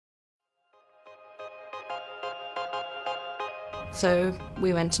So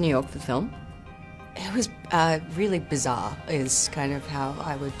we went to New York for the film. It was really bizarre is kind of how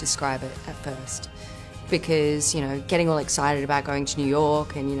I would describe it at first. Because, you know, getting all excited about going to New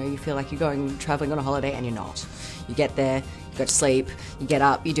York and, you know, you feel like you're traveling on a holiday and you're not. You get there, you go to sleep, you get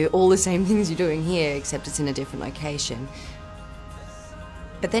up, you do all the same things you're doing here except it's in a different location.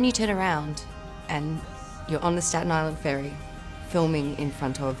 But then you turn around and you're on the Staten Island ferry filming in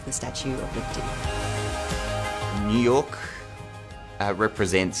front of the Statue of Liberty. New York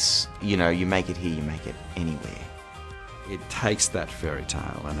represents, you know, you make it here, you make it anywhere. It takes that fairy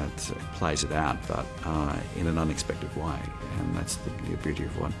tale and it plays it out, but in an unexpected way, and that's the beauty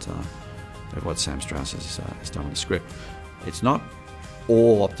of what Sam Strauss has done with the script. It's not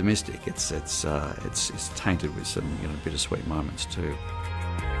all optimistic. It's tainted with some, you know, bittersweet moments too.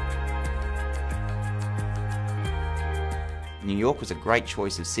 New York was a great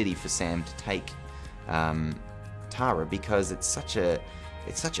choice of city for Sam to take Tara because it's such a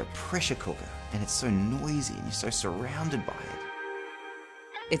pressure cooker and it's so noisy and you're so surrounded by it.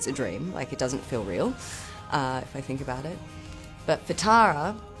 It's a dream, like it doesn't feel real if I think about it. But for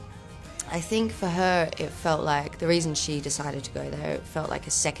Tara, I think for her it felt like the reason she decided to go there, it felt like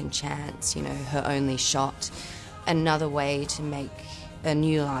a second chance, you know, her only shot, another way to make a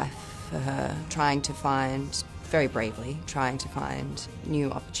new life for her, very bravely trying to find new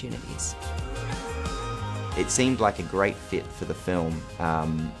opportunities. It seemed like a great fit for the film,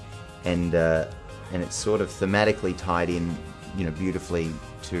 and it's sort of thematically tied in, you know, beautifully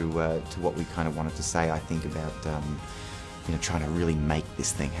to what we kind of wanted to say. I think about, you know, trying to really make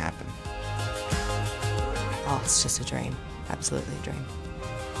this thing happen. Oh, it's just a dream, absolutely a dream.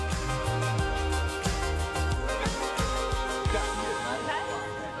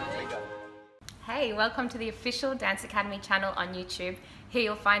 Hey, welcome to the official Dance Academy channel on YouTube. Here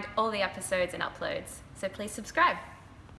you'll find all the episodes and uploads, so please subscribe.